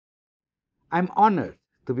I'm honored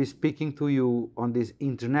to be speaking to you on this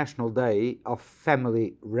International Day of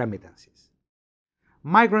Family Remittances.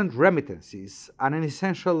 Migrant remittances are an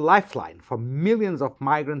essential lifeline for millions of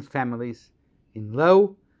migrant families in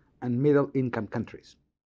low and middle income countries.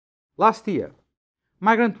 Last year,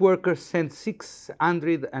 migrant workers sent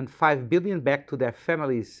 605 billion back to their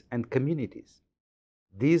families and communities.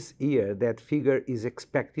 This year, that figure is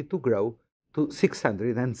expected to grow to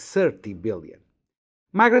 630 billion.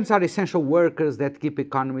 Migrants are essential workers that keep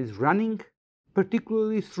economies running,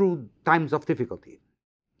 particularly through times of difficulty.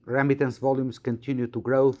 Remittance volumes continue to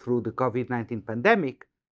grow through the COVID-19 pandemic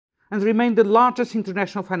and remain the largest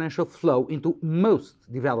international financial flow into most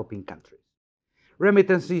developing countries.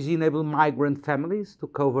 Remittances enable migrant families to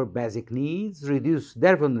cover basic needs, reduce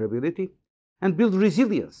their vulnerability, and build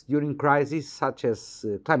resilience during crises such as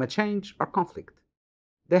climate change or conflict.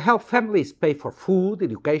 They help families pay for food,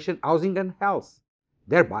 education, housing, and health,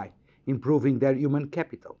 thereby improving their human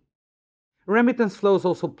capital. Remittance flows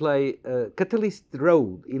also play a catalyst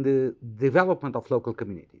role in the development of local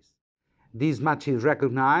communities. This much is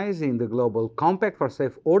recognized in the Global Compact for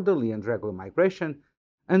Safe, Orderly and Regular Migration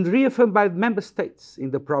and reaffirmed by member states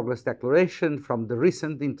in the Progress Declaration from the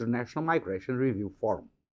recent International Migration Review Forum.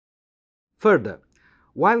 Further,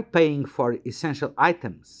 while paying for essential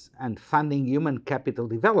items and funding human capital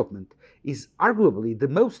development is arguably the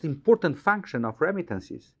most important function of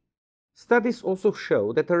remittances, studies also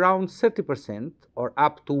show that around 30%, or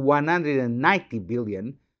up to 190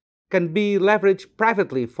 billion, can be leveraged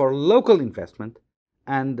privately for local investment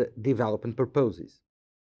and development purposes.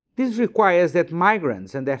 This requires that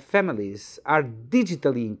migrants and their families are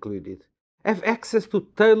digitally included, have access to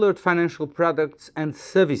tailored financial products and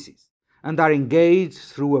services, and are engaged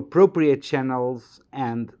through appropriate channels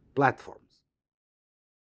and platforms.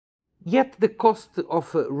 Yet the cost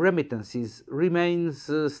of remittances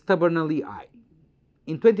remains stubbornly high.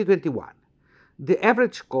 In 2021, the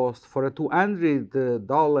average cost for a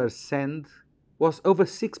 $200 send was over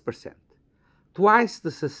 6%, twice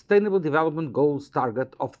the Sustainable Development Goals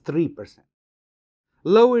target of 3%.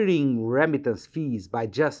 Lowering remittance fees by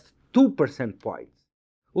just 2% points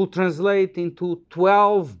will translate into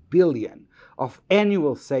 12 billion of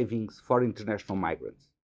annual savings for international migrants.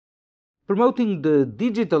 Promoting the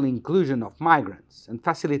digital inclusion of migrants and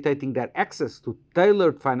facilitating their access to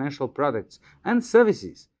tailored financial products and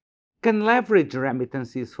services can leverage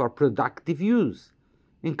remittances for productive use,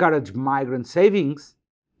 encourage migrant savings,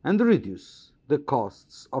 and reduce the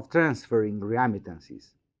costs of transferring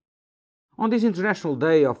remittances. On this International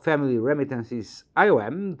Day of Family Remittances,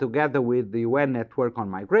 IOM, together with the UN Network on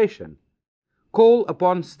Migration, call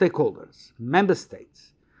upon stakeholders, member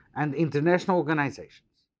states, and international organizations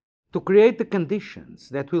to create the conditions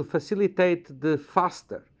that will facilitate the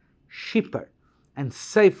faster, cheaper, and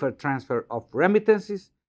safer transfer of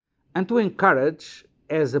remittances and to encourage,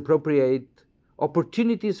 as appropriate,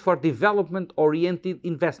 opportunities for development-oriented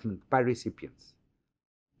investment by recipients.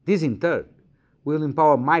 This, in turn, will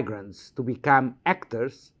empower migrants to become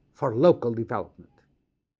actors for local development.